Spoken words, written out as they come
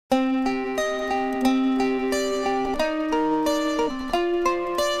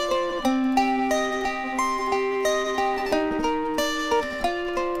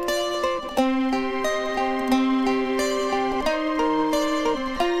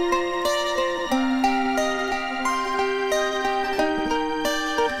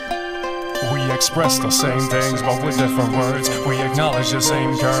express the same things but with different words. We acknowledge the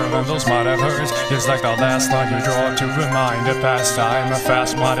same curve and those might have hurts. It's like the last line you draw to remind a past time. A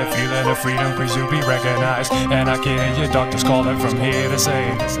fast-minded feeling of freedom, please to be recognized. And I can hear your doctors calling from here to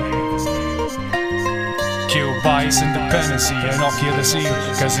say, kill bias, independency, and I'll kill the seal,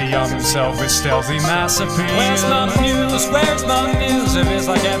 cause he armed himself with stealthy mass appeal. Where's my muse? Where's my muse? It feels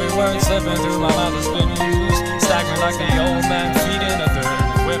like every word slipping through my mouth has been used. Staggering like the old man feeding a third.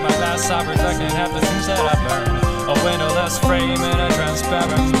 With my glass eye reflecting half the things that I've learned. A windowless frame in a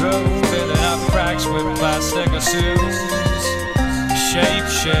transparent room, filling up cracks with plastic assumes. Shape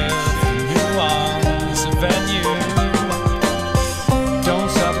shift, nuance, venue. Don't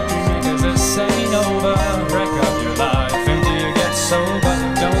stop dreaming cause this ain't over. Wreck up your life until you get sober.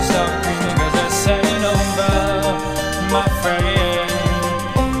 Don't stop dreaming cause this ain't over, my friend.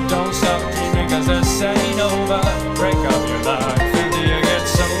 Don't stop dreaming cause this ain't over. Break up your life until you get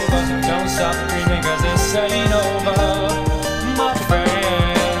sober. Don't stop dreaming cause this ain't over, my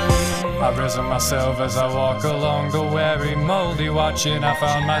friend. I've risen myself as I walk along the weary, moldy watching. I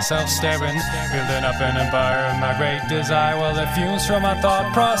found myself staring, building up an empire of my great desire. Well, the fumes from my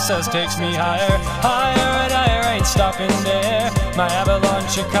thought process takes me higher, higher and higher, ain't stopping there. My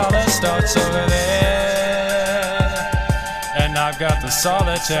avalanche of color starts over there, and I've got the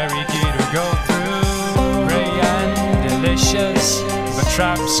solitary key to go through. Ray and delicious, but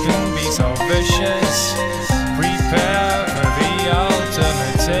traps can be so vicious. Prepare for the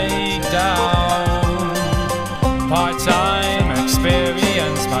ultimate takedown. Part-time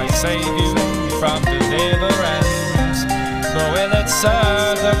experience might save you from deliverance, but will it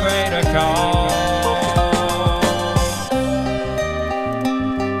serve the greater cause?